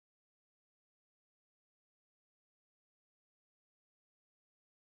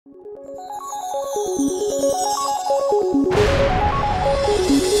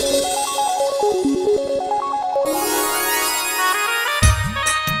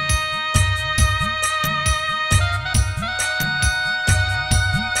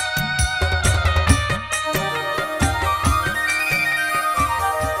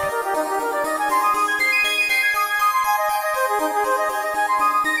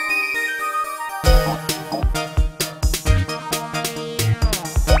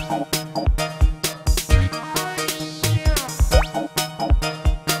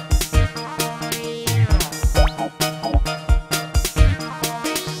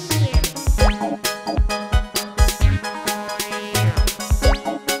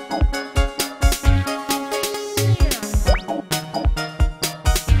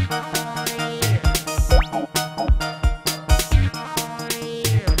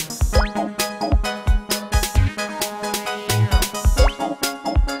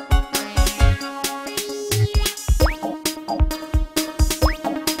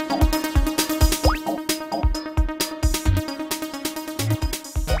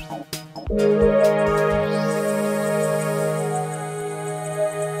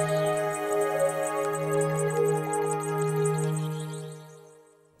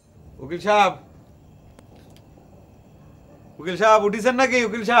উকিল সাহেব উঠিছেন নাকি?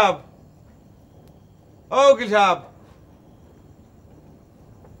 উকিল সাহেব, ও উকিল সাহেব।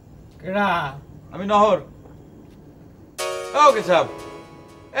 আমি নহর। ও উকিল সাহেব,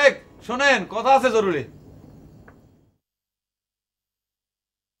 এক শোনেন, কথা আছে জরুরি।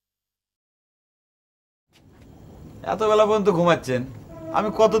 এত বেলা পর্যন্ত ঘুমাচ্ছেন, আমি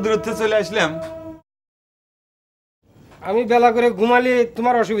কত দূরত্বে চলে আসলাম। আমি বেলা করে ঘুমালে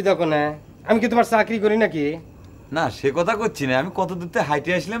তোমার অসুবিধা কোনে? আমি কি তোমার চাকরি করি নাকি? না, সে কথা করছি না, আমি কত দূরতে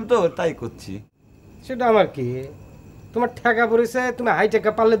হাইটে আসলাম তো তাই করছি। সেটা আমার কি? তোমার ঠেকা পড়েছে, তুমি হাই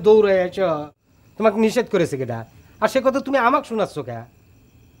টেকা পারলে দৌড়ে আছ, তোমাকে নিষেধ করেছে কেটা? আর সে কথা তুমি আমাকে শোনাচ্ছ কে?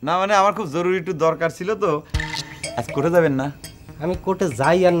 না মানে আমার খুব জরুরি একটু দরকার ছিল তো। আজ কোর্টে যাবেন না? আমি কোর্টে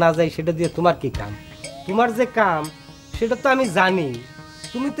যাই আর না যাই সেটা দিয়ে তোমার কি কাম? তোমার যে কাম সেটা তো আমি জানি।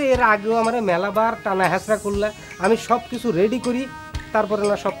 তুমি তো এর আগেও আমার মেলাবার টানা হ্যাঁচড়া করলে, আমি সব কিছু রেডি করি, তারপরে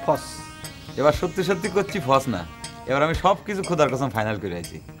না সব ফস। এবার সত্যি সত্যি করছি ফস না, এবার আমি সব কিছু খোদার কসম ফাইনাল করে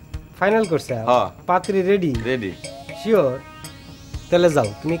আছি। ফাইনাল করছে? হ্যাঁ। পাত্রী রেডি? রেডি। শিওর? তাহলে যাও,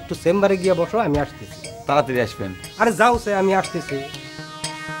 তুমি একটু চেম্বারে গিয়ে বসো, আমি আসতেছি। তাড়াতাড়ি আসবেন। আরে যাও, সে আমি আসতেছি।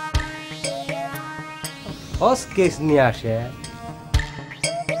 ফস কেস নিয়ে আসে।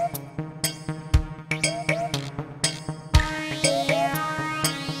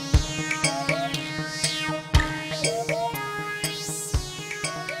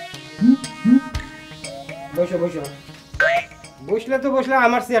 বসো বসো। বসলে তো বসলে,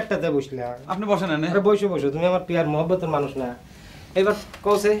 আমার চেয়ারটাতে বসলে। আপনি বসেন না? আরে বসো বসো, তুমি আমার প্রিয়ার মহব্বতের মানুষ না? এবার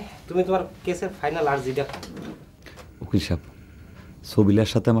কওছে তুমি তোমার কেসের ফাইনাল আর্জিটা। উকিল সাহেব, সবিলার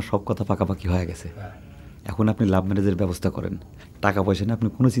সাথে আমার সব কথা পাকাপাকি হয়ে গেছে। এখন আপনি লাভ ম্যারেজের ব্যবস্থা করেন। টাকা পয়সা নিয়ে আপনি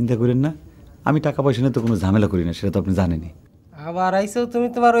কোনো চিন্তা করেন না। আমি টাকা পয়সা নিয়ে তো কোনো ঝামেলা করি না, সেটা তো আপনি জানেনই। আবার আইসো তুমি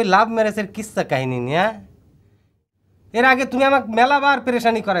তোমার ওই লাভ ম্যারেজের কিস্সা কাহিনী নিয়ে। এর আগে তুমি আমাকে মেলাবার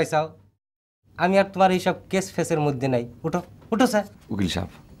পেরেশানি করাইছাও। আমি আর তোমার এইসব কেস ফেসের মধ্যে নাই। উঠো উঠো স্যার। উকিল সাহেব,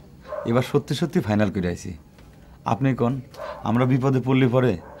 এবার সত্যি সত্যি ফাইনাল করে আইছি। আপনি কোন আমরা বিপদে পড়লে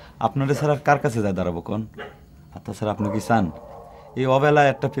পরে আপনারা স্যার আর কার কাছে যায় দাঁড়াবো কোন? আর তাছাড়া আপনি কি চান এই অবেলায়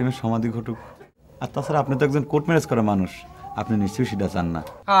একটা প্রেমের সমাধি ঘটুক? আর তাছাড়া আপনি তো একজন কোর্ট ম্যারেজ করা মানুষ, আপনি নিশ্চয়ই সেটা চান না।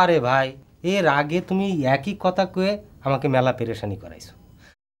 আরে ভাই, এর আগে তুমি একই কথা কয়ে আমাকে মেলা পেরেশানি করাইছো।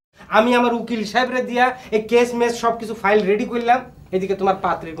 আমি আমার উকিল সাহেবরে দিয়া এই কেস মেস সব কিছু ফাইল রেডি করলাম, এদিকে তোমার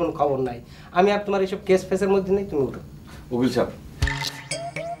পাত্রীর কোনো খবর নাই। আমি আর তোমার এইসব কেস ফেসের মধ্যে নেই, তুমি উঠো। উকিল সাহেব,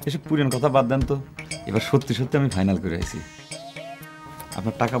 এসব পুরান কথা বাদ দেন তো। এবার সত্যি সত্যি আমি ফাইনাল করে আইছি।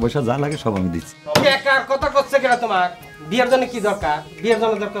 আপনার টাকা পয়সা যা লাগে সব আমি দিচ্ছি। বেকার কথা করছে কেন? তোমার বিয়ের জন্য কি দরকার? বিয়ের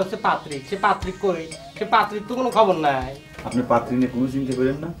জন্য দরকার হচ্ছে পাত্রী। সে পাত্রী কই? সে পাত্রীর তো কোনো খবর নাই। আপনি পাত্রী নিয়ে কোনো চিন্তা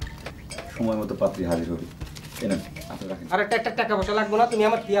করেন না, সময় মতো পাত্রী হাজির হবে। আরে টাকা পয়সা লাগবে না, তুমি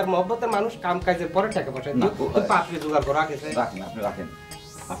আমার টিয়ার মহব্বতের মানুষ, কাম কাজের পরে টাকা পয়সা দিও। তুমি পাত্রী জোগাড় করো আগে। রাখেন, আপনি রাখেন,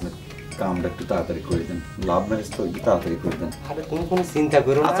 আপনি কামটা একটু তাড়াতাড়ি করে দেন। লাভ ম্যারেজ তো একটু তাড়াতাড়ি করে দেন। আরে তুমি কোনো চিন্তা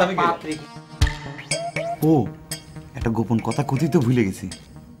করো না। আচ্ছা, আমি পাত্রী। ও একটা গোপন কথা কথিত ভুলে গেছি।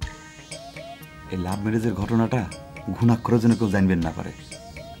 এই লাভ ম্যারেজের ঘটনাটা ঘুণাক্ষরের জন্য কেউ জানবেন না পারে।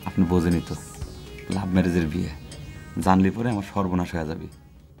 আপনি বোঝেনই তো, লাভ ম্যারেজের বিয়ে জানলে পরে আমার সর্বনাশ হয়ে যাবে।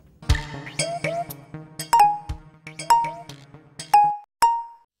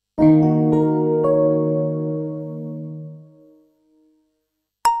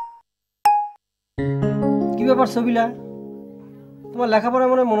 কি ব্যাপার সবিলা, তোমার লেখাপড়া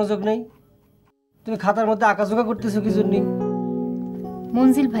মনে মনোযোগ নেই? তুমি খাতার মধ্যে আঁকাঝোঁকা করতেছো কি জন্য?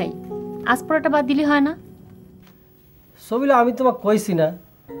 মঞ্জিল ভাই, আজ পড়াটা বাদ দিলে হয় না? সবিলা, আমি তোমাকে কইছি না,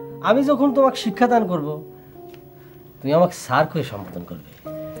 আমি যখন তোমাকে শিক্ষাদান করব তুমি আমাকে স্যার করে সম্বোধন করবে।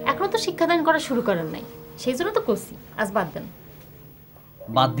 এখনো তো শিক্ষাদান করা শুরু করেন নাই, সেই জন্য তো করছি। আজ বাদ দেন।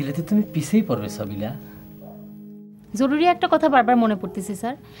 বাদ দিলে তো তুমি পিছেই পড়বে সবিলা। জরুরি একটা কথা বারবার মনে পড়তেছে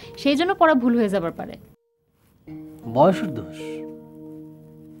স্যার, সেই জন্য পড়া ভুল হয়ে যাবার পারে। বয়সের দোষ,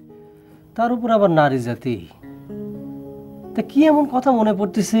 তার উপর আবার নারী জাতি। তা কি এমন কথা মনে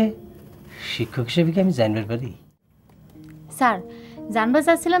পড়তেছে শিক্ষক হিসেবে কি আমি জানতে পারি? স্যার, জানবার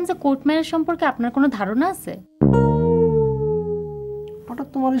চাচ্ছিলাম যে কোর্ট ম্যারেজ সম্পর্কে আপনার কোনো ধারণা আছে? হঠাৎ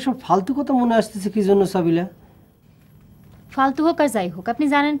তোমার এসব ফালতু কথা মনে আসতেছে কি জন্য সাবিলা? ফালতু হোক আর যাই হোক, আপনি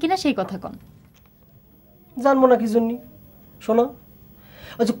জানেন কিনা সেই কথা কন। জানবো না কি জন্য? শোনো,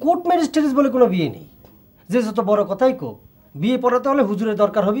 আচ্ছা, কোর্ট ম্যারেজ টেরেজ বলে কোনো বিয়ে নেই। যে যত বড় কথাই কো, বিয়ে পড়াতে হলে হুজুরের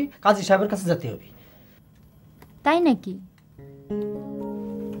দরকার হবে, কাজী সাহেবের কাছে যেতে হবে। তাই নাকি?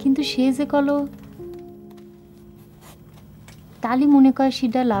 কিন্তু সে যে কল তালি মনে করে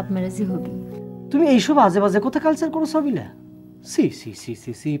সেটা লাভ ম্যারেজই হবে। তুমি এইসব আজে বাজে কথা কালচার করো সাবিলা। C C C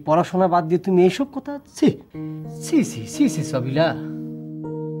C C, পড়াশোনা বাদ দিয়ে তুমি এইসব কথা? C C C C C সাবিলা।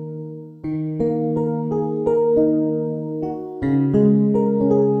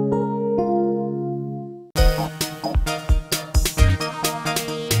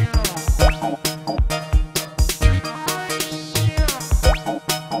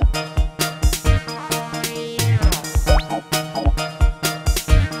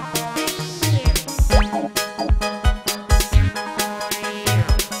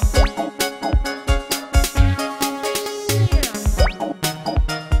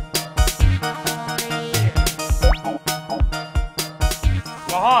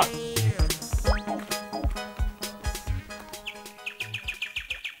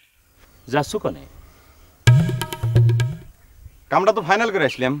 যাচ্ছ কনে? কামটা তো ফাইনাল করে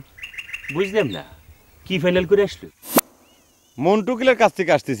আসলাম। বুঝলাম না, কি ফাইনাল করে আসলো? মন্টু উকিলের কাছ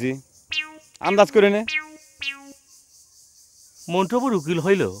থেকে আসতেছি, আন্দাজ করে নে। মন্টু আবার উকিল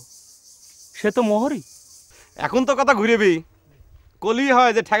হইল? সে তো মোহরই। এখন তো কথা ঘুরেবি, কলি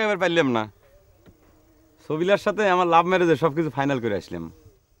হয় যে ঠেকাবার পারলাম না। সবিলার সাথে আমার লাভ ম্যারেজে সব কিছু ফাইনাল করে আসলাম।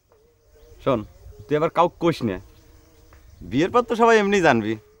 শোন, তুই আবার কাউকে কোষ না, বিয়ের পর তো সবাই এমনি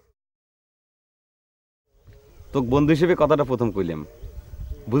জানবি। তোকে বন্ধু হিসেবে কথাটা প্রথম কইলাম,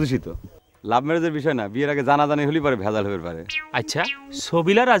 বুঝিস তো? লাভ ম্যারেজের বিষয় না, বিয়ের আগে জানাজানি হলেই পারে ভেজাল হয়ে পারে। আচ্ছা,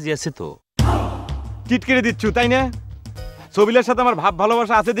 সবিলা রাজি আছে তো? টিট করে দিচ্ছু তাই না? সবিলার সাথে আমার ভাব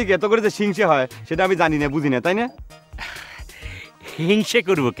ভালোবাসা আছে দিকে এত করে যে হিংসে হয় সেটা আমি জানি না, বুঝি না, তাই না? হিংসে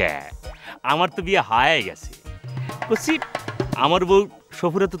করবো কে? আমার তো বিয়ে হয়ে গেছে। কচ্ছি আমার বউ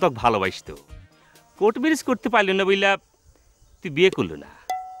সফুরা তো তোকে ভালোবাসত, কোর্ট ম্যারেজ করতে পারলি না বইলা তুই বিয়ে করলো না।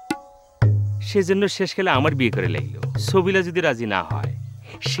 সেজন্য শেষকালে আমার বিয়ে করে লাগলো। সবিলা যদি রাজি না হয়,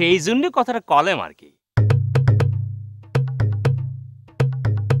 সেই জন্য কথাটা কলেম আর কি।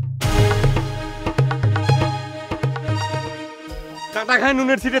 কাটা খায়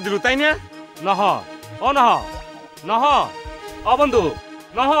নুনের ছিটে দিল, তাই না? নহ ও নহ, নহ ও বন্ধু,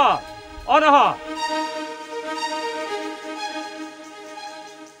 নহ ও নহ।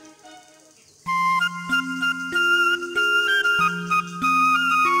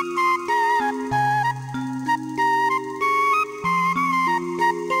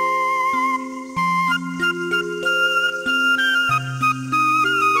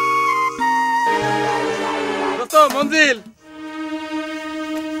 মঞ্জিল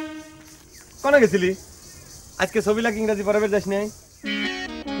কোনে গেছিলি? আজকে সবিলা ইংরাজি পড়াবে যাস নাই?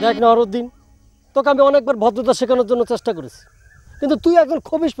 দেখ না অরুদ্দিন, তোকে আমি অনেকবার ভদ্রতা শেখানোর জন্য চেষ্টা করেছি, কিন্তু তুই একজন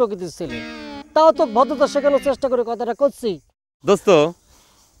খবিশ প্রকৃতির ছেলে, তাও তো ভদ্রতা শেখানোর চেষ্টা করে কথাটা করছি। দোস্ত,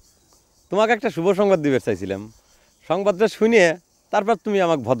 তোমাকে একটা শুভ সংবাদ দিবে চাইছিলাম। সংবাদটা শুনিয়ে তারপর তুমি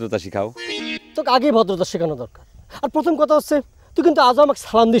আমাকে ভদ্রতা শিখাও। তোকে আগেই ভদ্রতা শেখানো দরকার। আর প্রথম কথা হচ্ছে, তুই কিন্তু আজও আমাকে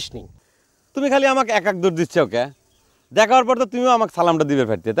সালাম দিসনি। তুমি খালি আমাকে এক এক দৌড় দিচ্ছ, ওকে দেখা হওয়ার পর তো তুমিও আমাকে সালামটা দিবে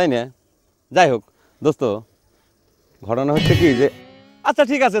ফেরতে, তাই না? যাই হোক দোস্ত, ঘটনা হচ্ছে কি যে, আচ্ছা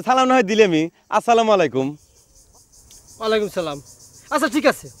ঠিক আছে, সালাম না হয় দিলেমি। আসসালামু আলাইকুম। ওয়ালাইকুম সালাম। আচ্ছা ঠিক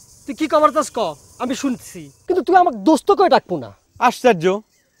আছে, তুই কি খবর চাস ক, আমি শুনছি, কিন্তু তুই আমাকে দোস্ত করে ডাকবো না। আশ্চর্য,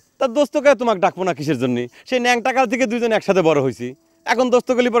 তার দোস্তকে তোমাকে ডাকবো না কিসের জন্য? সেই ন্যাংটা কাল থেকে দুইজন একসাথে বড় হয়েছি, এখন দোস্ত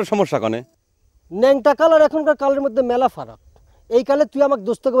গেলি পরে সমস্যা কনে? ন্যাংটা কাল আর এখনকার কালের মধ্যে মেলা ফারাক। এই কালে তুই আমাকে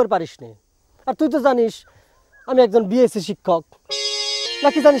দোস্ত করে পারিস নে। আর তুই তো জানিস আমি একজন বিএসসি শিক্ষক,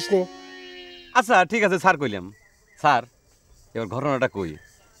 নাকি জানিস নে? আচ্ছা ঠিক আছে স্যার কইলাম। স্যার, এবার ঘটনাটা কই।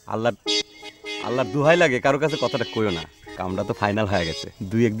 আল্লাহর দুহাই লাগে কারো কাছে কথাটা কইও না। কামটা তো ফাইনাল হয়ে গেছে,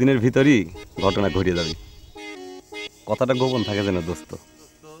 2-1 দিনের ভিতরই ঘটনা ঘটিয়ে যাবে। কথাটা গোপন থাকে যেন দোস্ত।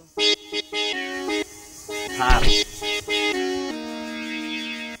 স্যার,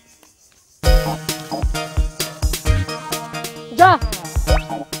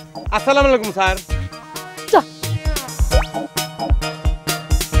 আসসালামু আলাইকুম স্যার।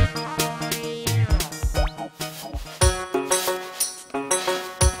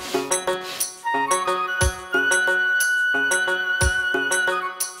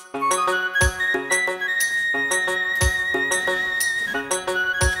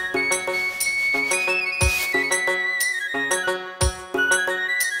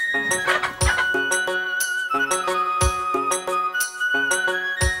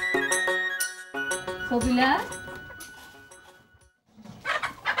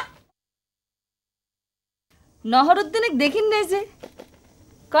 নহরুদ্দিনে দেখিন নাই যে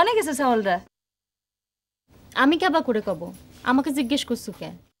কনে গেছে চাউলটা? আমি কেবা করে কব? আমাকে জিজ্ঞেস করছো কে?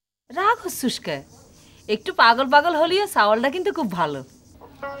 রাগ হচ্ছুস কে? একটু পাগল পাগল হলিও চাউলটা কিন্তু খুব ভালো।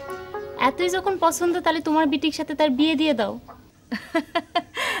 এতই যখন পছন্দ তাহলে তোমার বিটির সাথে তার বিয়ে দিয়ে দাও।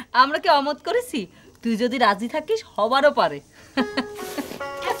 আমরা কি অমত করেছি? তুই যদি রাজি থাকিস হবারও পারে।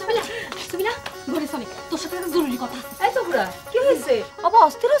 তোর সাথে একটা জরুরি কথা আছে। এই তো বুড়া, কি হয়েছে? আবার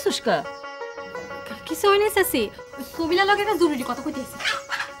অস্থির হচ্ছুস কা? কিছু হয়নি চাচি, কবিলার লগে একটা জরুরি কথা কইতেছি।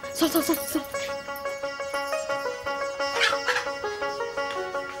 চল চল চল চল।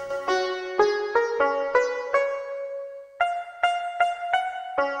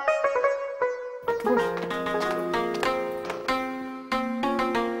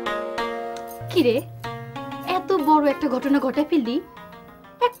 কিরে, এত বড় একটা ঘটনা ঘটায় ফেললি,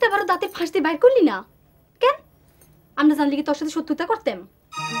 একটা বারো দাঁতে ফাঁস দিয়ে বাইর করলি না কেন? আমরা জানলি কি তোর সাথে শত্রুতা করতাম?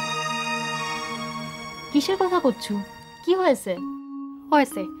 কিসের কথা করছো? কি হয়েছে?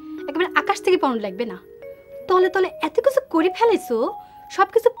 হয়েছে একেবারে আকাশ থেকে পাউন্ড লাগবে না। তলে তলে এত কিছু করে ফেলেছো,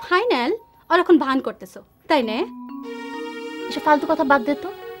 সবকিছু ফাইনাল, আর এখন ভান করতেছো, তাই না? এসব ফালতু কথা বাদ দে তো।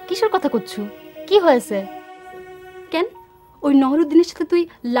 কিসের কথা করছো? কি হয়েছে? কেন, ওই নহরুদ্দিনের সাথে তুই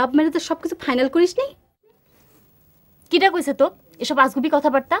লাভ ম্যারেজের সবকিছু ফাইনাল করিস নি? কিটা কইছে তো এসব আজগুবি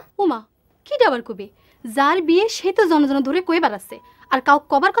কথাবার্তা? ওমা, কিটা আবার কবি? যার বিয়ে সে তো জন ধরে কয়ে বেড়াচ্ছে, আর কাউ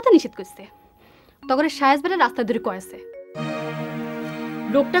কবার কথা নিষেধ করছে। তখন সায়াজ বেড়ে রাস্তা ধরে কয়েছে।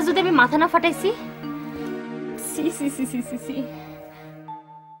 লোকটা যদি আমি মাথা না ফাটাইছি, C C C C C C,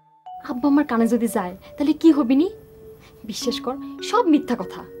 আব্বা আমার কানে যদি যায় তাহলে কি হবি নি? বিশ্বাস কর, সব মিথ্যা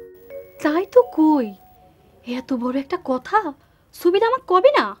কথা। তাই তো কই, এত বড় একটা কথা সুবিধা আমার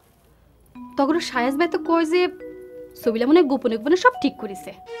কবি না। তখন সায়াজ ভাই তো কয় যে সুবিধা মনে গোপনে গোপনে সব ঠিক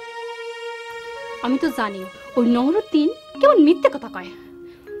করেছে। আমি তো জানি ওই নহরুদ্দিন কেমন মিথ্যে কথা কয়।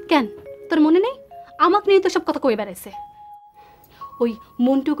 কেন তোর মনে নেই, আমাকে নিয়ে তো সব কথা কয়ে বেড়াইছে। ওই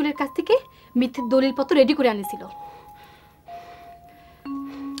মন্টুকুলের কাছ থেকে মিথ্যে দলিলপত্র রেডি করে আনিছিল।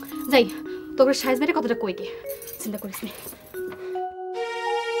 যাই, তোর সায়াজ ভাইয়ের কথাটা কই গে, চিন্তা করিস নি।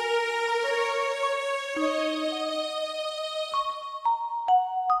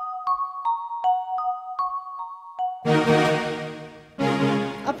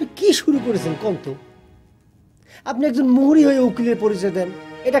 আপনি কি শুরু করেছেন কোন তো? আপনি একজন মুহুরী হয়ে উকিলের পরিচয় দেন,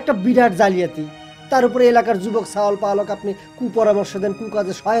 এটা একটা বিরাট জালিয়াতি। তার উপরে এলাকার যুবক সাওয়াল পালক আপনি কুপরামর্শ দেন,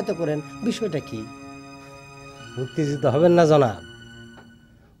 কুকাজে সহায়তা করেন, বিষয়টা কি? উত্তেজিত হবেন না জনাব।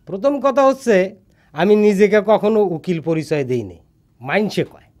 প্রথম কথা হচ্ছে, আমি নিজেকে কখনো উকিল পরিচয় দেইনি, মাইনসে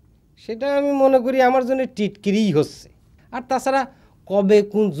কয়। সেটা আমি মনে করি আমার জন্য টিটকিরিই হচ্ছে। আর তাছাড়া কবে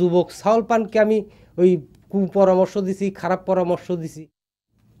কোন যুবক সাওয়াল পানকে আমি ওই কুপরামর্শ দিছি, খারাপ পরামর্শ দিছি?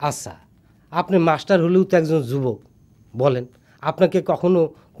 আচ্ছা, আপনি মাস্টার হলেও তো একজন যুবক, বলেন আপনাকে কখনো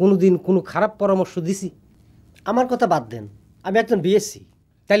কোনো দিন কোনো খারাপ পরামর্শ দিছি? আমার কথা বাদ দেন, আমি একজন বিএসসি।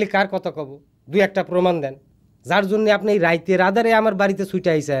 তাইলে কার কথা কব? দুই একটা প্রমাণ দেন, যার জন্য আপনি এই রাইতের আধারে আমার বাড়িতে ছুটে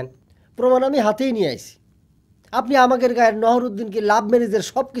আইছেন। প্রমাণ আমি হাতেই নিয়ে আইছি। আপনি আমাদের গায়ের নহরুদ্দিনকে লাভ ম্যারেজের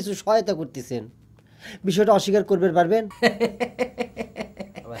সব কিছু সহায়তা করতেছেন, বিষয়টা অস্বীকার করবেন পারবেন?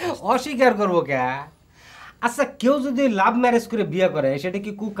 অস্বীকার করবো কে? আচ্ছা, কেউ যদি লাভ ম্যারেজ করে বিয়ে করে সেটা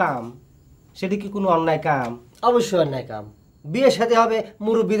কি কুকাম? সেটা কি কোনো অন্যায় কাম? অবশ্যই অন্যায় কাম। বিয়ে সাথে হবে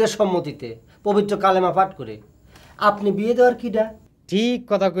মুরব্বীদের সম্মতিতে, পবিত্র কালেমা পাঠ করে। আপনি বিয়ে দেওয়ার কিডা? ঠিক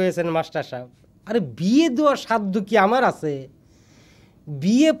কথা কয়েছেন মাস্টার সাহেব। আরে বিয়ে দেওয়ার সাধ্য কি আমার আছে?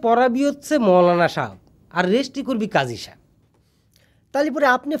 বিয়ে পড়াবি হচ্ছে মৌলানা সাহেব, আর রেস্টই করবি কাজী সাহেব। তাহলে পরে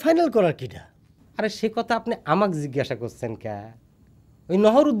আপনি ফাইনাল করার কিডা? আরে সে কথা আপনি আমাকে জিজ্ঞাসা করছেন কে? ওই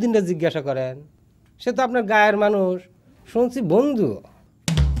নহরুদ্দিনটা জিজ্ঞাসা করেন, সে তো আপনার গায়ের মানুষ, শুনছি বন্ধু।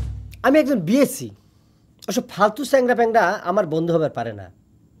 আমি একজন বিএসসি, ওসব ফালতু স্যাংরা প্যাংরা আমার বন্ধু হবার পারে না।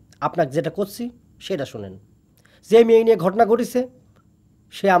 আপনাকে যেটা করছি সেটা শোনেন। যে মেয়ে নিয়ে ঘটনা ঘটেছে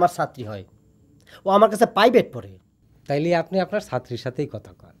সে আমার ছাত্রী হয়, ও আমার কাছে প্রাইভেট পড়ে। তাইলে আপনি আপনার ছাত্রীর সাথেই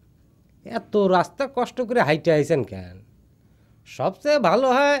কথা কন। এত রাস্তা কষ্ট করে হাইটে আইছেন কেন? সবচেয়ে ভালো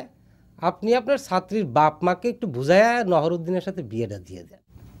হয় আপনি আপনার ছাত্রীর বাপ মাকে একটু বুঝায় নহরুদ্দিনের সাথে বিয়েটা দিয়ে দেন,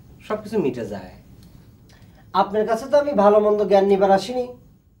 সব কিছু মিটে যায়। আপনার কাছে তো আমি ভালো মন্দ জ্ঞান নিবার আসিনি।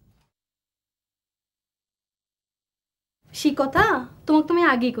 সেই কথা তোমাকে তো আমি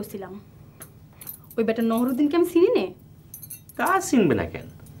আগেই করছিলাম। ওই বেটা নহরুদ্দিনকে আমি চিনি নে। তা চিনবে না কেন?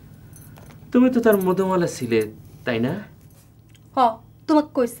 তুমি তো তার মধুমালা ছিলে, তাই না? হ,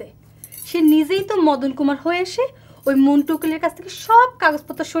 তোমাকে কইছে। সে নিজেই তো মদন কুমার হয়ে এসে ওই মন্টু উকিলের কাছ থেকে সব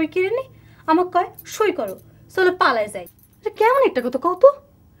কাগজপত্র সই কিনে নে আমাকে কয় সই করো, চলো পালায় যাই। এটা কেমন একটা কথা কও তো?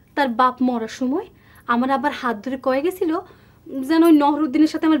 তার বাপ মরার সময় আমার আবার হাত ধরে কয়ে গেছিল যেন ওই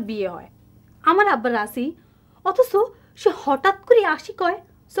নহরুদ্দিনের সাথে আমার বিয়ে হয়। আমার আব্বার রাশি, অথচ সে হঠাৎ করে আসি কয়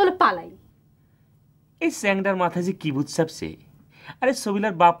চলো পালাই। এই স্যাংডার মাথায় যে কি বুঝ চাপছে। আরে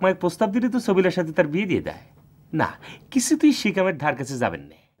সবিলার বাপ মায়ের প্রস্তাব দিলে তো সবিলার সাথে তার বিয়ে দিয়ে দেয় না। কিছুতেই শিকামের ধার কাছে যাবেন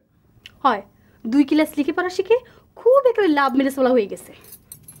না। হয় 2 ক্লাস লিখে পড়া শিখে খুব একটা লাভ মেরে চলা হয়ে গেছে।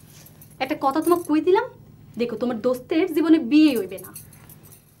 একটা কথা তোমাকে কই দিলাম, দেখো তোমার দোস্তের জীবনে বিয়ে হইবে না।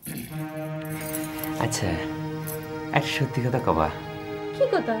 আচ্ছা, এক সত্যি কথা কবা। কি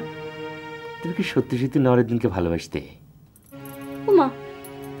কথা? তুমি কি সত্যি সত্যি নহরুদ্দিনকে ভালোবাসতে? ওমা,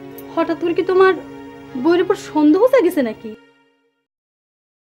 হঠাৎ করে কি তোমার বইয়ের উপর সন্দেহ জাগেছে নাকি?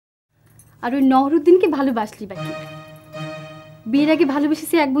 আর ওই নহরুদ্দিনকে ভালোবাসলি বাকি? বিয়ের আগে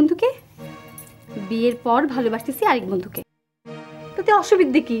ভালোবেসেছি এক বন্ধুকে, বিয়ের পর ভালোবাসতেছি আরেক বন্ধুকে, তাতে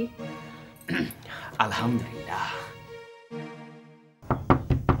অসুবিধে কি? আলহামদুলিল্লাহ।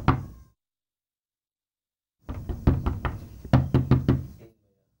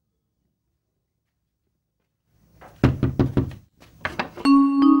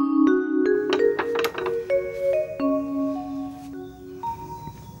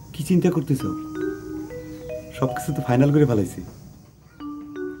 কি চিন্তা করতেছ? সবকিছু তো ফাইনাল করে ফেলাইছি।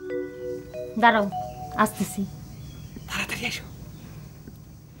 দাঁড়াও, আসতেছি। তাড়াতাড়ি এসো।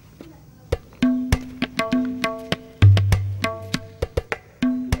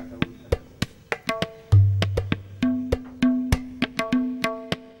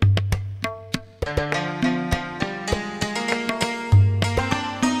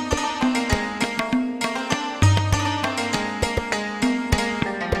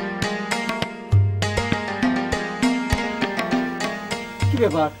 কি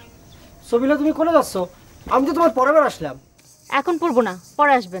ব্যাপার সবিলা, তুমি কোনে যাচ্ছ? আমি তো তোমার পরের বার আসলাম। এখন পড়বো না,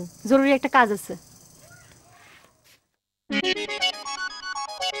 পরে আসবেন, জরুরি একটা কাজ আছে।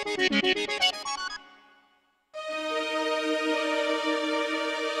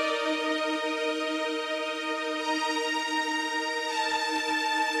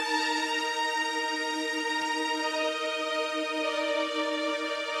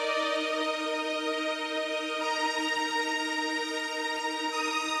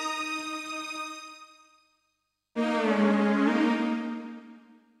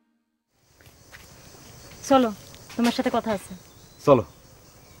 চলো, তোমার সাথে কথা আছে। চলো,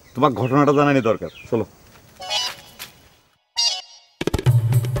 তোমার ঘটনাটা জানানি দরকার। চলো।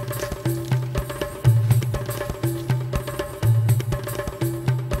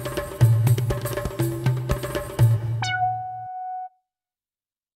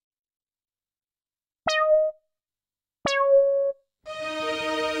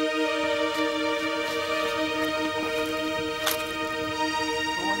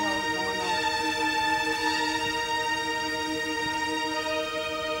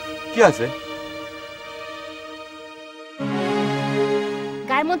 কি আছে?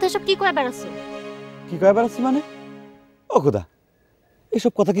 গায়ের মধ্যে সব কি কয়ে বেড়াচ্ছ? কি কয়ে বেড়াচ্ছি মানে? ও খোদা,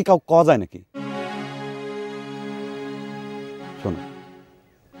 এসব কথা কি কাউ কওয়া যায় নাকি? শোনো,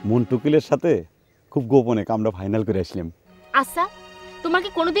 মন্টুকিলের সাথে খুব গোপনে আমরা ফাইনাল করে আসলাম। আচ্ছা, তোমার কি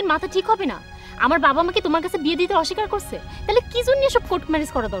কোনোদিন মাথা ঠিক হবে না? আমার বাবা আমাকে তোমার কাছে বিয়ে দিতে অস্বীকার করছে, তাহলে কি জন্য এসব কোর্ট ম্যারেজ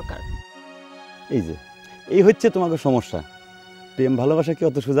করা দরকার? এই হচ্ছে তোমাকে সমস্যা। প্রেম ভালোবাসা কি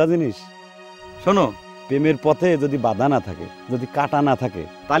অত সোজা জিনিস? শোনো, প্রেমের পথে যদি বাধা না থাকে, যদি কাটা না থাকে,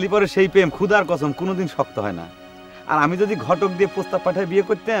 তালি পরে সেই প্রেম খুদার কসম কোনোদিন শক্ত হয় না। আর আমি যদি ঘটক দিয়ে প্রস্তাব পাঠায় বিয়ে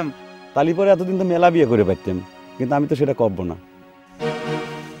করতাম, তালি পরে এতদিন তো মেলা বিয়ে করে পারতাম, কিন্তু আমি তো সেটা করব না।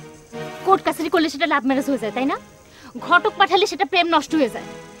 কোর্ট কাছারি করলে সেটা লাভ ম্যারেজ হয়ে যায়, তাই না? ঘটক পাঠালে সেটা প্রেম নষ্ট হয়ে যায়।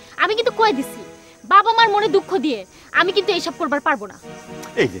 আমি কিন্তু কয়ে দিচ্ছি, বাবা মার মনে দুঃখ দিয়ে আমি কিন্তু এইসব করবার পারবো না।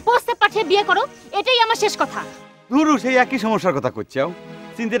 এই যে প্রস্তাব পাঠিয়ে বিয়ে করো, এটাই আমার শেষ কথা। ধুরু, সেই একই সমস্যার কথা করছাও।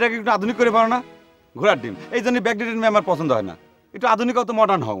 চিন্তাটাকে একটু আধুনিক করে পারো না? ঘোড়ার ডিম, এই জন্য ব্যাকডেটেড মেয়ে আমার পছন্দ হয় না। একটু আধুনিক, অত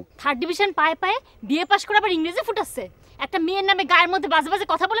মডার্ন হও। 3rd ডিভিশন পায়ে পায়ে বিয়ে পাশ করে আবার ইংরেজি ফুটাচ্ছে। একটা মেয়ের নামে গায়ের মধ্যে বাজে বাজে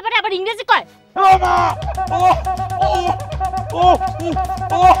কথা বলে পারে, আবার ইংরেজি কয়।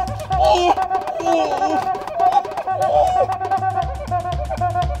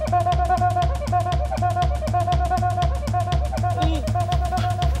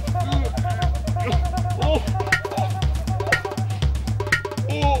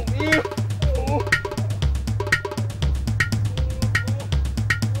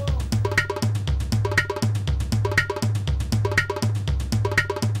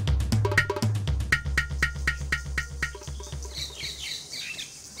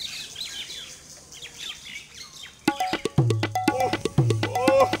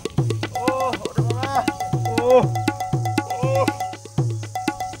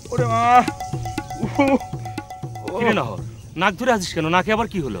 কিরে নহর, নাক ধরে আছিস কেন? নাকে আবার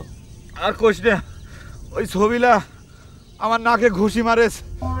কি হলো? আর কোশ না, ওই ছবিলা আমার নাকে ঘুষি মারেছ।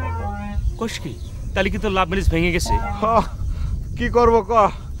 কোষ কি? তাহলে কি তোর লাভ ম্যারেজ ভেঙে গেছে? কি করব ক,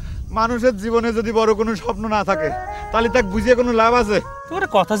 মানুষের জীবনে যদি বড় কোনো স্বপ্ন না থাকে তাহলে তাকে বুঝিয়ে কোনো লাভ আছে? তোর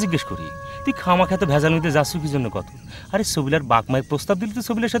কথা জিজ্ঞেস করি, তুই খামা খেতে ভেজাল নিতে যাচ্ছ কি জন্য? কত আরে ছবিলার বাপ মায়ের প্রস্তাব দিলে তো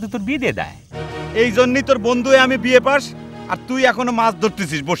ছবিলার সাথে তোর বিয়ে দিয়ে দেয়। এই জন্যই তোর বন্ধু আমি বিয়ে পাস, আর তুই এখনো মাছ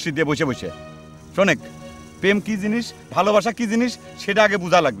ধরতেছিস বর্ষি দিয়ে বসে বসে। শোনেক, প্রেম কি জিনিস, ভালোবাসা কি জিনিস সেটা আগে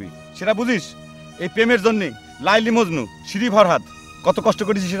বোঝা লাগবে। সেটা বুঝিস? এই প্রেমের জন্যে লাইলি মজনু, শ্রী ফরহাদ কত কষ্ট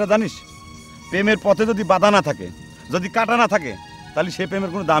করেছি সেটা জানিস? প্রেমের পথে যদি বাধা না থাকে, যদি কাটা না থাকে, তাহলে সে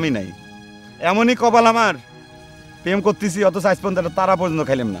প্রেমের কোনো দামই নাই। এমনই কপাল আমার, প্রেম করতেছি অথচ আজ পর্যন্ত তারা পর্যন্ত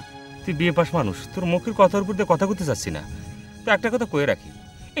খাইলাম না। তুই বিয়ে পাস মানুষ, তোর মুখের কথার উপর দিয়ে কথা করতে চাচ্ছি না। তো একটা কথা কয়ে রাখি,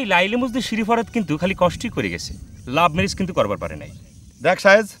 এই লাইলি মজনু শ্রী ফরহাদ কিন্তু খালি কষ্টই করে গেছে, লাভ ম্যারেজ কিন্তু করবার পারে নাই। দেখ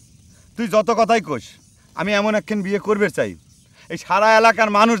সাহেজ, তুই যত কথাই কোস, আমি এমন একখান বিয়ে করবে চাই এই সারা এলাকার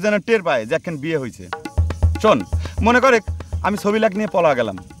মানুষ যেন টের পায় যে একখান বিয়ে হয়েছে। শোন, মনে করে আমি ছবিলাক নিয়ে পলা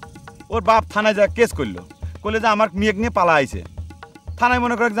গেলাম, ওর বাপ থানায় যা কেস করলো, করলে যে আমার মেয়েকে নিয়ে পালা আইছে। থানায়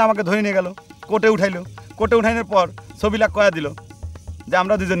মনে করে যে আমাকে ধরে নিয়ে গেল, কোর্টে উঠাইলো। কোর্টে উঠানোর পর ছবিলাক কয়া দিল যে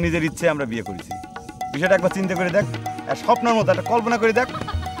আমরা দুজন নিজের ইচ্ছে আমরা বিয়ে করেছি। বিষয়টা একবার চিন্তা করে দেখ, আর স্বপ্নের মতো একটা কল্পনা করে দেখ।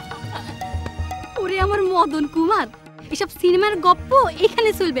 ওরে আমার মদন কুমার, এসব সিনেমার গপ্প এখানে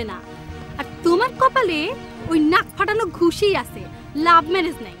চলবে না। আর তোমার কপালে ওই নাক ফাটানো ঘুষি আছে, লাভ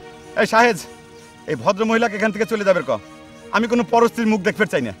ম্যারেজ নাই। এই সাহেজ, এই ভদ্র মহিলাকে এখান থেকে চলে যাবে ক, আমি কোনো পরস্ত্রীর মুখ দেখতে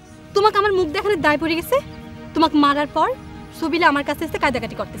চাই না। তোমাকে আমার মুখ দেখানোর দায় পড়ে গেছে। তোমাকে মারার পর সবিলা আমার কাছে এসে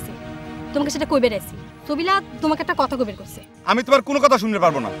কায়দাকাটি করতেছে, তোমাকে সেটা কইবে রাইছি। সবিলা তোমাকে একটা কথা কইবে করছে। আমি তোমার কোনো কথা শুনতে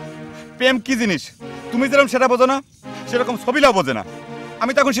পারবো না। প্রেম কি জিনিস তুমি যেরকম সেটা বোঝো না, সেরকম ছবিলাও বোঝে না।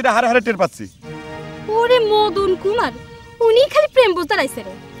 আমি তখন সেটা হারে হারে টের পাচ্ছি। ওরে মদন কুমার, উনি খালি প্রেম বুঝতে রাইছে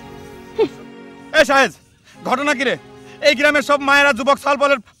রে। এই সাহেজ, ঘটনা কি রে? এই গ্রামের সব মায়েরা যুবক সাল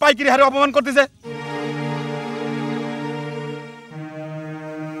বলের পাইকারি হারে অপমান করতেছে।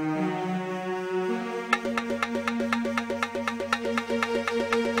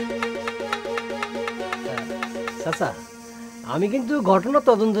 চাচা, আমি কিন্তু ঘটনা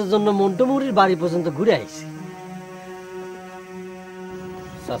তদন্তের জন্য মন্টুমুড়ির বাড়ি পর্যন্ত ঘুরে আইছি।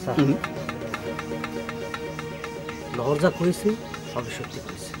 চাচা, নহর যা করেছি সবই সত্যি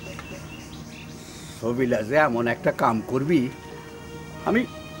করেছে। ছবিলা যে এমন একটা কাম করবি আমি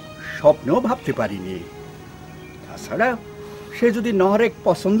স্বপ্নেও ভাবতে পারিনি। তাছাড়া সে যদি নহরেক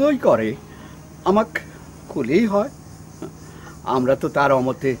পছন্দই করে আমাকে খুলেই হয়, আমরা তো তার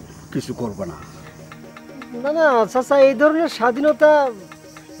অমতে কিছু করব না। না না চাচা, এই ধরনের স্বাধীনতা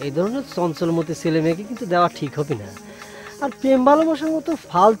এই ধরনের চঞ্চলমতি ছেলে মেয়েকে কিন্তু দেওয়া ঠিক হবে না। আর প্রেম ভালোবাসার মতো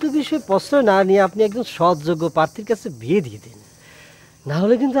ফালতু বিষয়ে প্রশ্রয় না নিয়ে আপনি একজন সৎযোগ্য প্রার্থীর কাছে বিয়ে দিয়ে দিন, না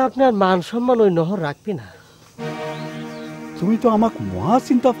হলে কিন্তু আপনার মান সম্মান ওই নহর রাখবে না। তুমি তো আমাকে মহা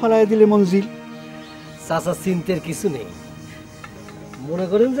চিন্তা ফেলাই দিলে মঞ্জিল। চাচা, চিন্তার কিছু নেই। মনে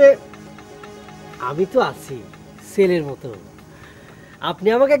করেন যে আমি তো আছি ছেলের মতো, আপনি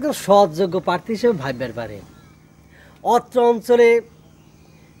আমাকে একদম সৎযোগ্য প্রার্থী হিসেবে ভাববার পারেন। অত্র অঞ্চলে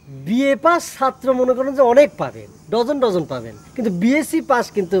বিএ পাস ছাত্র মনে করেন যে অনেক পাবেন, ডজন ডজন পাবেন, কিন্তু বিএসসি পাস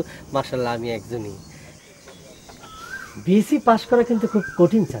কিন্তু মাশাআল্লাহ আমি একজনই। বিএসসি পাস করা কিন্তু খুব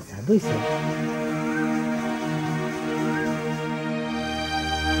কঠিন চাচা, বুঝছেন?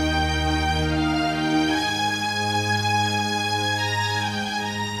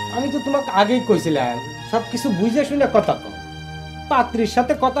 আমি তো তোমাকে আগেই কইছিলাম সবকিছু বুঝে শুনে কথা কও। পাত্রীর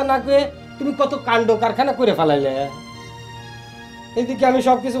সাথে কথা না কয়ে তুমি কত কাণ্ড কারখানা করে ফেলাইলে। এদিকে আমি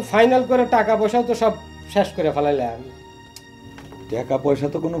সবকিছু ফাইনাল করে টাকা পয়সাও তো সব শেষ করে ফেলাইলাম। টাকা পয়সা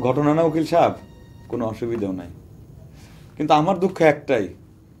তো কোনো ঘটনা না উকিল সাহেব, কোনো অসুবিধাও নাই। কিন্তু আমার দুঃখ একটাই,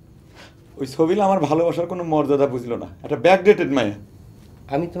 ওই ছবিলা আমার ভালোবাসার কোনো মর্যাদা বুঝলো না, একটা ব্যাকডেটেড মায়া।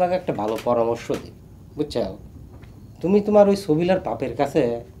 আমি তোমাকে একটা ভালো পরামর্শ দিই, বুঝছো? তুমি তোমার ওই ছবিলার বাপের কাছে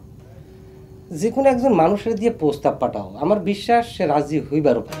যে কোনো একজন মানুষের দিয়ে প্রস্তাব পাঠাও, আমার বিশ্বাস সে রাজি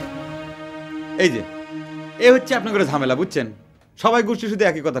হইবারও পারে। এই যে এ হচ্ছে আপনাদের ঝামেলা, বুঝছেন? সবাই গোষ্ঠী শুধু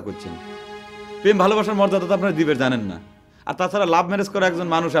একই কথা করছেন। প্রেম ভালোবাসার মর্যাদা তো আপনারা দিবের জানেন না। আর তাছাড়া লাভ ম্যারেজ করা একজন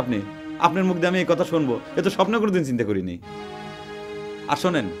মানুষ আপনি, আপনার মুখ দিয়ে আমি এই কথা শুনবো এ তো স্বপ্ন কোনোদিন চিন্তা করিনি। আর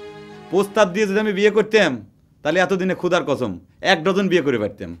শোনেন, প্রস্তাব দিয়ে যদি আমি বিয়ে করতাম তাহলে এতদিনে ক্ষুধার কসম 1 ডজন বিয়ে করে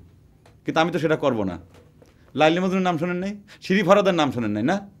পারতাম, কিন্তু আমি তো সেটা করবো না। লাইলি মজনুর নাম শোনেন নাই, শ্রী ফরহাদের নাম শোনেন নাই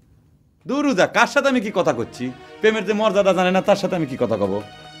না? দুরুজা, কার সাথে আমি কি কথা করছি? প্রেমের যে মর্যাদা জানে না তার সাথে আমি কি কথা কব?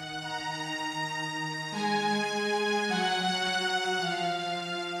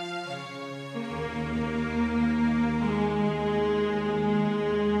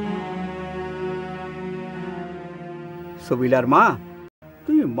 ছবিলার মা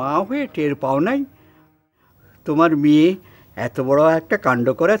তুমি মা হয়ে টের পাও নাই তোমার মেয়ে এত বড় একটা কাণ্ড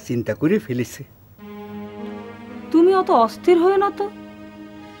করার চিন্তা করে ফেলেছে? তুমি অত অস্থির হয়ে না তো।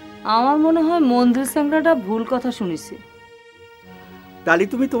 আমার মনে হয় মন্দির স্যাংরাটা ভুল কথা শুনেছে। তাহলে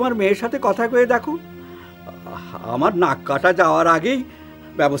তুমি তোমার মেয়ের সাথে কথা কয়ে দেখো। আমার নাক কাটা যাওয়ার আগেই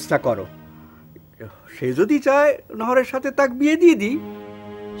ব্যবস্থা করো। সে যদি চায় নহরের সাথে তাক বিয়ে দিয়ে দিই।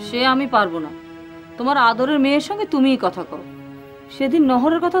 সে আমি পারবো না। তোমার আদরের মেয়ের সঙ্গে তুমিই কথা কও। সেদিন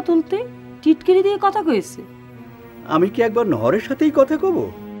নহরের কথা তুলতে টিটকিরি দিয়ে কথা কয়েছে। আমি কি একবার নহরের সাথেই কথা কব?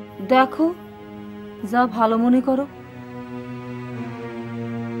 দেখো, যা ভালো মনে করো।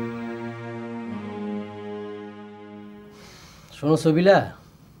 শোনো সবিলা,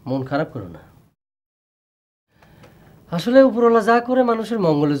 মন খারাপ করো না। আসলে উপরওয়ালা যা করে মানুষের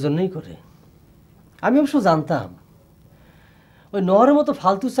মঙ্গলের জন্যই করে। আমি অবশ্য জানতাম ওই নহরের মতো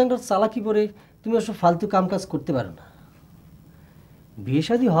ফালতু স্যাংরার চালাকি করে তুমি ওসব ফালতু কাজ করতে পারো না। বিয়ে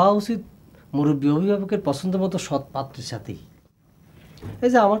শাদী হওয়া উচিত মুরব্বী অভিভাবকের পছন্দ মতো সৎ পাত্রের সাথেই। এই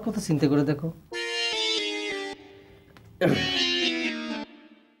যে আমার কথা চিন্তা করে দেখো,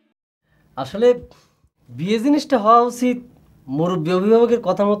 আসলে বিয়ে জিনিসটা হওয়া উচিত মুরব্বী অভিভাবকের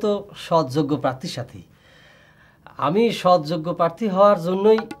কথা মতো সৎযোগ্য প্রার্থীর সাথেই। আমি সৎযোগ্য প্রার্থী হওয়ার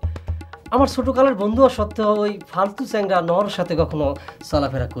জন্যই আমার ছোটকালের বন্ধু হওয়া সত্ত্বেও ওই ফালতু চ্যাংরা নহরের সাথে কখনো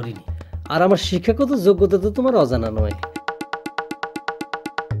চলাফেরা করিনি। আর আমার শিক্ষাগত যোগ্যতা তো তোমার অজানা নয়।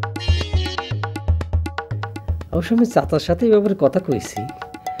 অবশ্য আমি চাচার সাথে এই ব্যাপারে কথা কইছি।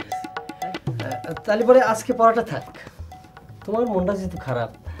 তাহলে পরে আজকে পড়াটা থাক, তোমার মনটা যেহেতু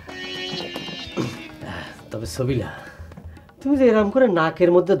খারাপ। তবে সবিলা, তুমি যে এরকম করে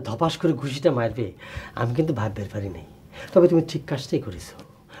নাকের মধ্যে ধপাস করে ঘুষিটা মারবে আমি কিন্তু ভাবতে পারি নাই। তবে তুমি ঠিক কাজটাই করেছো।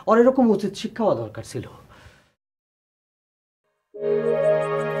 আর এরকম উচিত শিক্ষা হওয়া দরকার ছিল।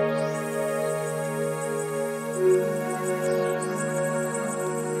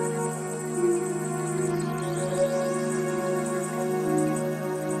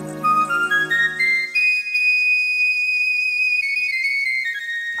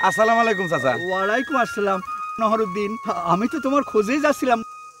 আসসালামু আলাইকুম চাচা। ওয়ালাইকুম আসসালাম নহরুদ্দিন। আমি তো তোমার খোঁজেই যাচ্ছিলাম।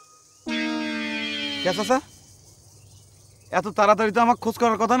 কে চাচা, এত তাড়াতাড়ি তো আমার খোঁজ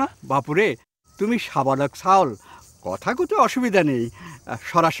করার কথা না? বাপুরে, তুমি সাবালক চাউল, কথা কতে অসুবিধা নেই,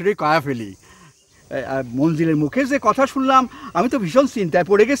 সরাসরি কয়া ফেলি। মঞ্জিলের মুখে যে কথা শুনলাম আমি তো ভীষণ চিন্তায়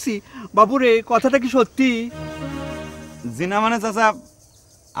পড়ে গেছি। বাপুরে, কথাটা কি সত্যি? জি না মানে চাচা,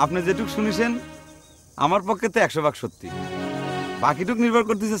 আপনি যেটুক শুনেছেন আমার পক্ষে তো 100% সত্যি। বাকিটুক নির্ভর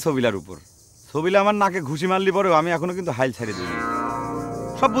করতেছে সবিলার উপর। সবিলা আমার নাকে ঘুষি মারলি পরেও আমি এখনো কিন্তু হাইল ছেড়ে দিই।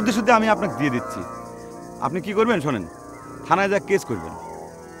 সব বুদ্ধি শুদ্ধি আমি আপনাকে দিয়ে দিচ্ছি। আপনি কি করবেন শোনেন, থানায় যা কেস করবেন।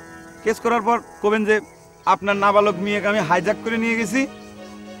 কেস করার পর কবেন যে আপনার নাবালক মেয়েকে আমি হাইজ্যাক করে নিয়ে গেছি।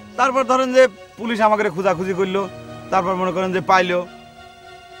 তারপর ধরেন যে পুলিশ আমাকে খোঁজাখুঁজি করলো, তারপর মনে করেন যে পাইলো,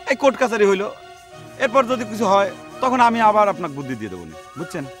 এই কোর্ট কাছারি হইলো। এরপর যদি কিছু হয় তখন আমি আবার আপনাকে বুদ্ধি দিয়ে দেবো,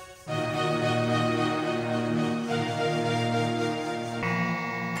 বুঝছেন?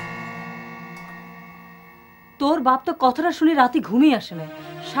 তোর বাপ তো কথাটা শুনে রাতে ঘুমিয়ে আসে না,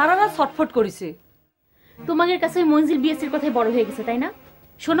 সারা রাত ছটফট করেছে। তোমাদের কাছে ওই মঞ্জিল বিএসসির কথাই বড় হয়ে গেছে, তাই না?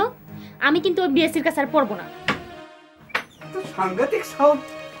 শোনো, আমি কিন্তু ওই বিএসসির কাছে আর পড়বো না। সাংঘাতিক সাউথ,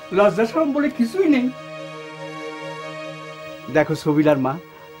 লজ্জা শরম বলে কিছুই নেই। দেখো সবিলার মা,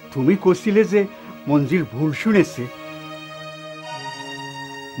 তুমি কছিলে যে মঞ্জিল ভুল শুনেছে।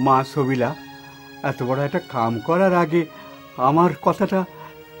 মা সবিলা, এত বড় একটা কাম করার আগে আমার কথাটা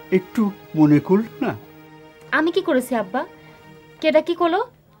একটু মনে করল না? আমি কি করেছি আব্বা? কেডা কি করলো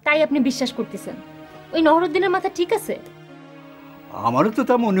তাই আপনি বিশ্বাস করতেছেন? ওই নহরুদ্দিনের মাথা ঠিক আছে? আমারও তো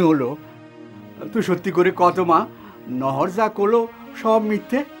তা মনে হলো। তুই সত্যি করে কত মা, নহর যা করলো সব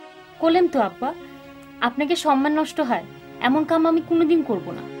মিথ্যে? করলেন তো আব্বা, আপনাকে সম্মান নষ্ট হয় এমন কাম আমি কোনোদিন করব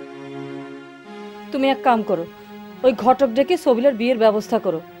না। তুমি এক কাম করো, ওই ঘটক ডেকে সবিলার বিয়ের ব্যবস্থা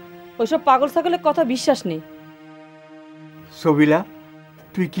করো। ওইসব পাগল ছাগলের কথা বিশ্বাস নেই। সবিলা,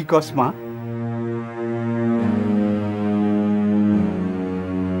 তুই কি কস মা?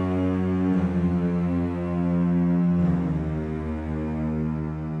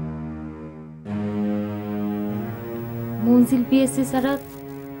 মঞ্জিল বিএসসি ছাড়া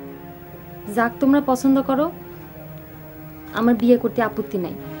যাক তোমরা পছন্দ করো, আমার বিয়ে করতে আপত্তি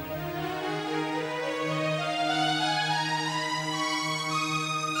নাই।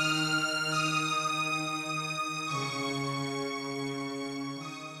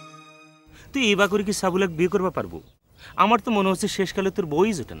 তুই এবার করে কি সাবুলাক বিয়ে করবা পারবো? আমার তো মনে হচ্ছে শেষকালে তোর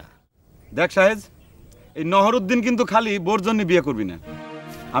বই জোটে না। দেখ সাহেব, এই নহরুদ্দিন কিন্তু খালি বোর জন্য বিয়ে করবি না।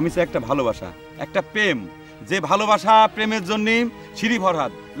 আমি চাই একটা ভালোবাসা, একটা প্রেম, যে ভালোবাসা প্রেমের জন্য শিরি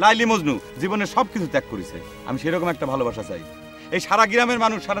ফরহাদ, লাইলি মজনু জীবনে সব কিছু ত্যাগ করেছে। আমি সেরকম একটা ভালোবাসা চাই। এই সারা গ্রামের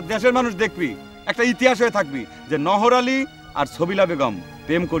মানুষ, সারা দেশের মানুষ দেখবি, একটা ইতিহাস হয়ে থাকবি যে নহর আলী আর ছবিলা বেগম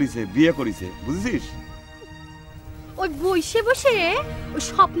প্রেম করিছে, বিয়ে করিছে, বুঝেছিস? ওই বসে বসে ওই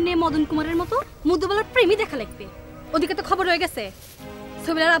স্বপ্নে মদন কুমারের মতো মধুবালার প্রেমী দেখা লাগবে। ওদিকে তো খবর হয়ে গেছে,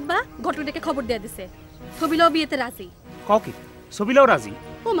 ছবিলার আব্বা ঘটনাটাকে খবর দিয়ে দিছে, ছবিলাও বিয়েতে রাজি। কাউকে ছবিলাও রাজি?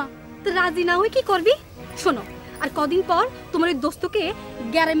 ওমা, তো রাজি না হয়ে কি করবি? শোনো, আর কদিন পর তোমার ওই দোস্তকে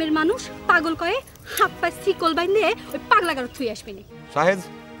গ্যারামের মানুষ পাগল কয়ে হাত পায়ে শিকল বাইন্ধে ওই পাগলা গারো থুই আসবে নি। সাহেজ,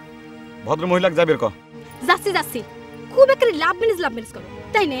 ভদ্র মহিলাকে যাবের ক। যাচ্ছি খুব একটা লাভ ম্যানেজ করো,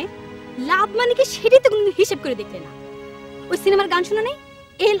 তাই না? লাভ মানে কি সেটাই তো কোনদিন হিসেব করে দেখলে না। ওই সিনেমার গান শোনা নেই,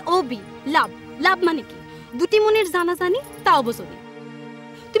 LOV, লাভ। লাভ মানে কি? দুটি মনের জানাজানি, তাও বোঝনি।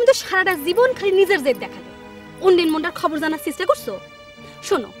 তুমি তো সারাটা জীবন খালি নিজের জেদ দেখালে, অন্যের মনটার খবর জানার চেষ্টা করছো।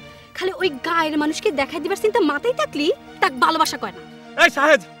 শোনো, খালি ওই গায়ের মানুষকে দেখাই দিবার চিন্তা মাথায় থাকলি তাক ভালোবাসা কয় না। এই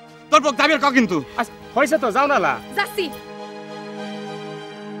সাহেজ, তোর পক যাবের ক কিন্তু। হয়েছে তো, যাও না লা। যাচ্ছি।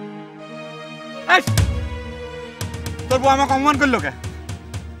 তোর বউ আমাকে অপমান করলো কে?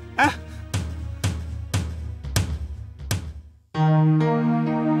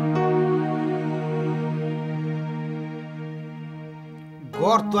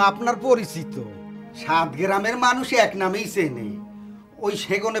 গড় তো আপনার পরিচিত, 7 গ্রামের মানুষ এক নামেই চেনে। ওই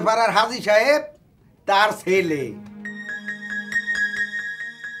সেগুনে পাড়ার হাজী সাহেব, তার ছেলে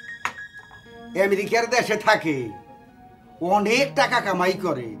আমেরিকার দেশে থাকে, অনেক টাকা কামাই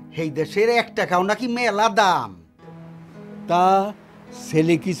করে। এই দেশের 1 টাকাও নাকি মেলা দাম। তা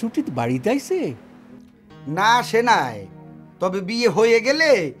ছেলে কি ছুটিত বাড়িতে আইছে? না, সে নাই, তবে বিয়ে হয়ে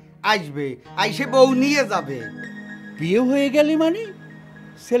গেলে আসবে, আইসে বউ নিয়ে যাবে। বিয়ে হয়ে গেলে মানে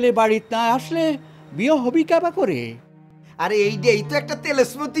ছেলে বাড়িতে না আসলে বিয়ে হবি কাবা করে? আরে এইটাই তো একটা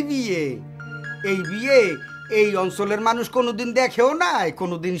তেলস্মতি বিয়ে। এই বিয়ে এই অঞ্চলের মানুষ কোনোদিন দেখেও নাই,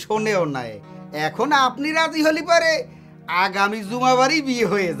 কোনোদিন শোনেও নাই। এখন আপনি রাজি হলি পারে আগামী জুমাবারই বিয়ে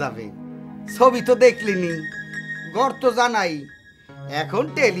হয়ে যাবে। ছবি তো দেখলিনি, গড় তো জানাই। এখন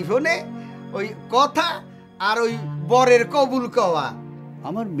টেলিফোনে ওই কথা আর ওই বরের কবুল কওয়া।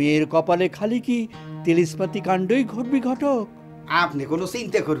 আমার মেয়ের কপালে খালি কি তেলিসপাতি কাণ্ডই ঘটবি ঘটক? আপনি কোনো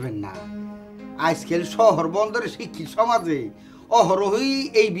চিন্তা করবেন না, আজকাল শহর বন্দরে শিক্ষিত সমাজে অহরহই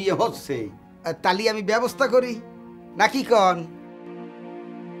এই বিয়ে হচ্ছে। তালি আমি ব্যবস্থা করি নাকি কন?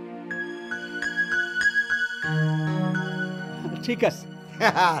 ঠিক আছে।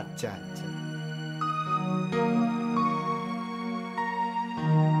 আচ্ছা আচ্ছা।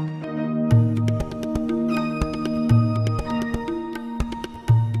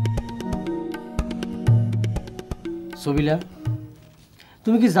 ছবিলা,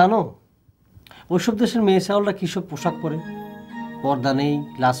 তুমি কি জানো ওইসব দেশের মেয়ে চাওয়ালরা কী সব পোশাক পরে? পর্দা নেই,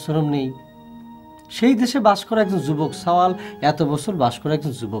 লাজ-শরম নেই। সেই দেশে বাস করা একজন যুবক সাওয়াল, এত বছর বাস করা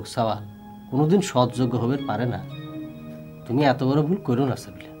একজন যুবক সাওয়াল কোনোদিন সৎযোগ্য হবে পারে না। তুমি এত বড় ভুল করো না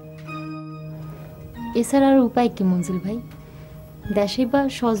ছবিলা। এছাড়া আর উপায় কি মঞ্জুল ভাই? দেশে বা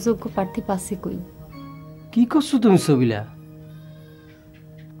সৎযোগ্য প্রার্থী পাচ্ছে কই? কি করছো তুমি ছবিলা?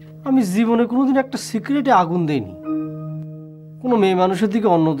 আমি জীবনে কোনোদিন একটা সিগারেটে আগুন দেইনি, কোনো মেয়ে মানুষের দিকে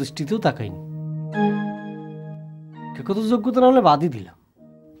অন্য দৃষ্টিতেও তাকাইনি। কত যোগ্যতা না হলে বাদই দিলাম।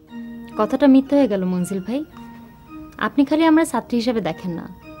 কথাটা মিথ্যা হয়ে গেল মঞ্জুল ভাই। আপনি খালি আমরা ছাত্রী হিসেবে দেখেন না,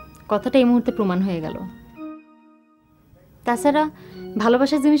 কথাটা এই মুহূর্তে প্রমাণ হয়ে গেল। তাছাড়া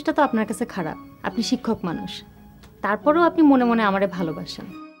ভালোবাসার জিনিসটা তো আপনার কাছে খারাপ, আপনি শিক্ষক মানুষ, তারপরেও আপনি মনে মনে আমারে ভালোবাসেন।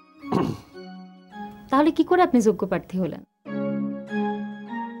 তাহলে কি করে আপনি যোগ্য প্রার্থী হলেন?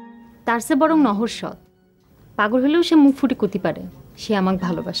 তার চেয়ে বরং নহর সৎ, পাগল হলেও সে মুখ ফুটে কতি পারে সে আমাকে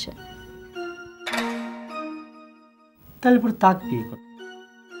ভালোবাসে। তাহলে পরে তাক বিয়ে কর,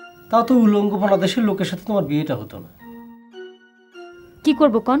 তাও তো উলঙ্গপনা দেশের লোকের সাথে তোমার বিয়েটা হতো না। কি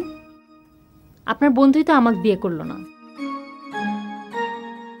করব কন? আপনার বন্ধুই তো আমাকে বিয়ে করলো না।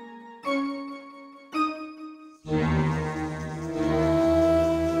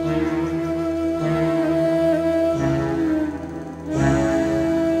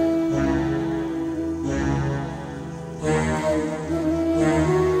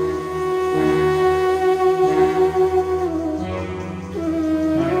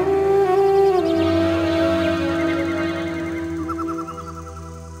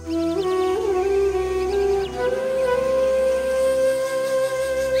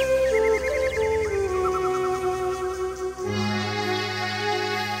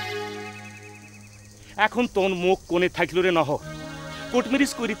 এখন তোর মুখ কোণে থাকলো রে নহর? কোর্ট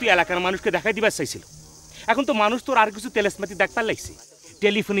ম্যারেজ করি তুই এলাকার মানুষকে দেখাই দিবার চাইছিল, এখন তো মানুষ তোর আর কিছু তেলেসমাতি দেখবার লাগছে,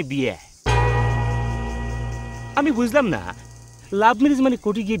 টেলিফোনে বিয়ে। আমি বুঝলাম না, লাভ ম্যারেজ মানে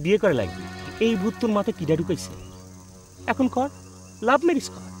কোর্টে গিয়ে বিয়ে করা লাগবে, এই ভূত তোর মাথায় কিডা ঢুকাইছে? এখন কর, লাভ ম্যারেজ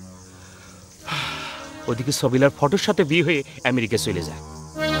কর। ওদিকে সবিলার ফটোর সাথে বিয়ে হয়ে আমেরিকা চলে যায়।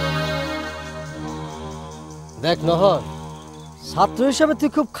 দেখ নহর, ছাত্র হিসাবে তুই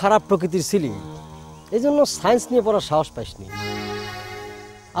খুব খারাপ প্রকৃতির ছিলি, এই জন্য সায়েন্স নিয়ে পড়ার সাহস পাইসনি।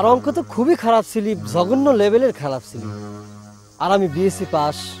 আর অঙ্ক তো খুবই খারাপ ছিলি, জঘন্য লেভেলের খারাপ ছিলি। আর আমি বিএসসি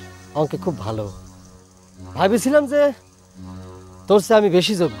পাস, অঙ্কে খুব ভালো। ভাবেছিলাম যে তোর চেয়ে আমি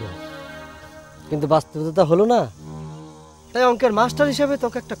বেশি যোগ্য, কিন্তু বাস্তবতা হলো না। তাই অঙ্কের মাস্টার হিসাবে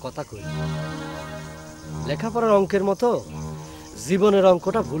তোকে একটা কথা কই, লেখাপড়ার অঙ্কের মতো জীবনের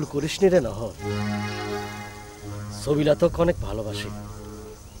অঙ্কটা ভুল করিসনি রে নহর। সবিলা তোকে অনেক ভালোবাসি,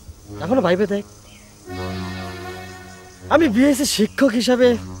 এখনো ভাইবে দেখ। আমি বিএসসি শিক্ষক হিসাবে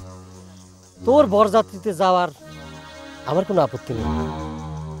তোর বরযাত্রীতে যাওয়ার আমার কোনো আপত্তি নেই।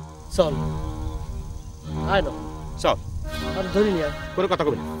 চল আয় না, চল আর ধরি নি, আয়, কোনো কথা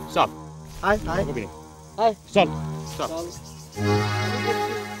কবি না, চল আয় আয় কবি না, আয়, চল চল।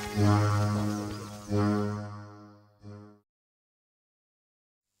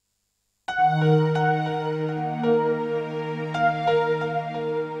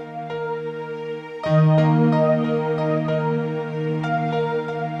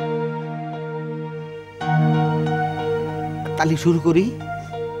 তাহলে শুরু করি।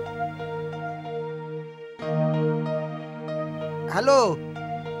 হ্যালো,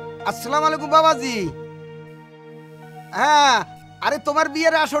 আসসালামু আলাইকুম বাবাজি। হ্যাঁ, আরে তোমার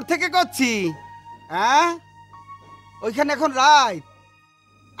বিয়ের আসর থেকে করছি। হ্যাঁ, ওইখানে এখন রাত,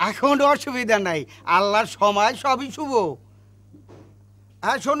 এখন অসুবিধা নাই, আল্লাহর সময় সবই শুভ।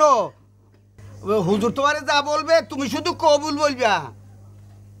 হ্যাঁ শোনো, হুজুর তোমারে যা বলবে তুমি শুধু কবুল বলবা,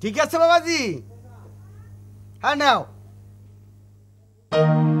 ঠিক আছে বাবাজি? হ্যাঁ নাও।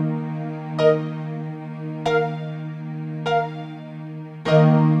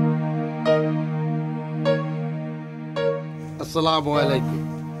 আসসালামু আলাইকুম।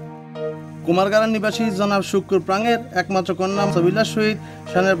 কুমারগাড়ার নিবাসী জনাব শুক্র প্রাঙের একমাত্র কন্যা সবিলার সহিত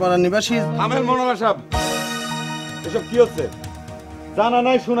শানেরপাড়ার নিবাসী। থামেন মনোহর সাহেব, এসব কি হচ্ছে? জানা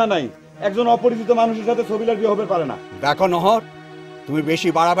নাই শোনা নাই, একজন অপরিচিত মানুষের সাথে সবিলার বিয়ে হবে পারে না। দেখো নহর, তুমি বেশি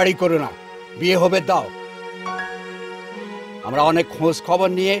বাড়াবাড়ি করো না, বিয়ে হবে দাও। আমরা অনেক খোঁজ খবর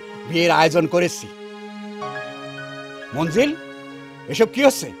নিয়ে বিয়ের আয়োজন করেছি। মঞ্জিল, এসব কি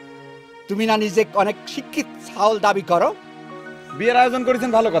হচ্ছে? তুমি না নিজে অনেক শিক্ষিত ছাউল দাবি করো? বিয়ের আয়োজন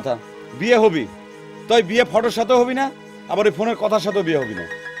করেছেন ভালো কথা, বিয়ে হবি, তাই বিয়ে ফটোর সাথেও হবি না, আবার ওই ফোনের কথার সাথেও বিয়ে হবি না।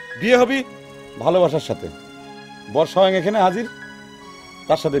 বিয়ে হবি ভালোবাসার সাথে, বর স্বয়ং এখানে হাজির,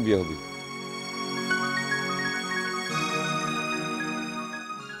 তার সাথে বিয়ে হবি।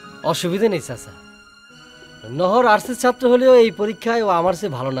 অসুবিধা নেই চাচা, নহর আর্টসের ছাত্র হলেও এই পরীক্ষায় ও আমার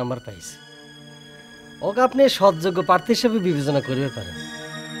চেয়ে ভালো নাম্বার পাইছে। ওকে আপনি সৎযোগ্য প্রার্থী হিসেবে বিবেচনা করতে পারেন।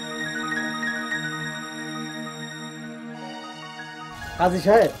 কাজী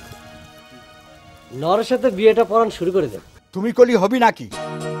সাহেব, নহরের সাথে বিয়েটা পড়ান শুরু করে দেন। তুমি কলি হবি নাকি?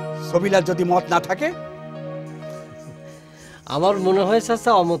 সবিলার যদি মত না থাকে? আমার মনে হয়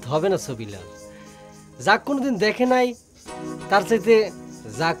চাচা অমত হবে না সবিলা। যাক কোনোদিন দেখে নাই, তার চাইতে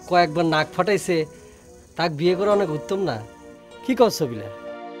যাক কয়েকবার নাক ফাটাইছে তাক বিয়ে করা অনেক উত্তম না? কি কর সবিলা?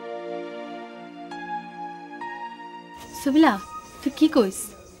 সবিলা, তুই কি কইস?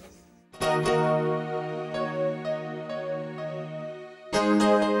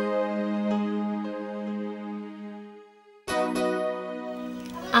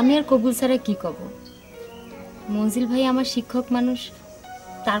 আমি আর কবুল ছাড়া কি কব? মঞ্জিল ভাই আমার শিক্ষক মানুষ,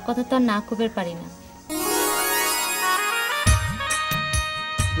 তার কথা তো আর না কবের পারি না।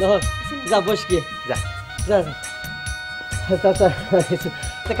 নহর যা বস গিয়ে, যা যা যা। চাচা,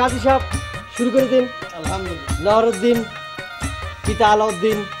 কাজী সাহেব শুরু করে দিন। আলহামদুলিল্লাহ। নহরউদ্দিন পিতা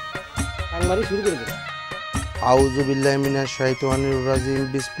আলাউদ্দিন টাংমারি শুরু করে দিন। আউযু বিল্লাহি মিনাশ শাইতানির রাজিম,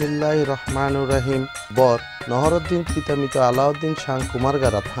 বিসমিল্লাহির রহমানির রহিম। বর নহরউদ্দিন, পিতা মৃত আলাউদ্দিন শাহ,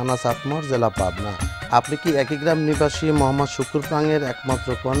 কুমারগাড়া, থানা চাকমার, জেলা পাবনা। আপনি কি একই গ্রাম নিবাসী মোহাম্মদ শুক্র প্রাঙের একমাত্র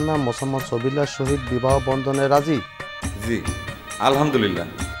কন্যা মোসাম্মদ সবিলার সহিত বিবাহ বন্ধনে রাজি? জি আলহামদুলিল্লাহ।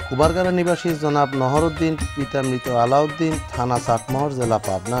 কুমারগাড়া নিবাসী জনাব নহরউদ্দিন, পিতা মৃত আলাউদ্দিন, থানা চাকমার, জেলা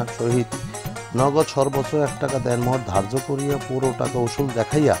পাবনা, সহিত নগদ সর্বোচ্চ 1 টাকা দেনমোহর ধার্য করিয়া পুরো টাকা উসুল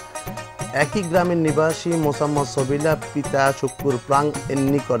দেখাইয়া একই গ্রামের নিবাসী মোসাম্মদ সবিলা পিতা শুক্র প্রাং এর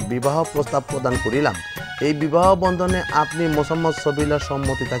নিকট বিবাহ প্রস্তাব প্রদান করিলাম। এই বিবাহ বন্ধনে আপনি মোসাম্মদ সবিলার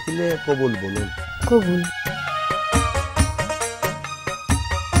সম্মতি থাকিলে কবুল বলুন। কবুল।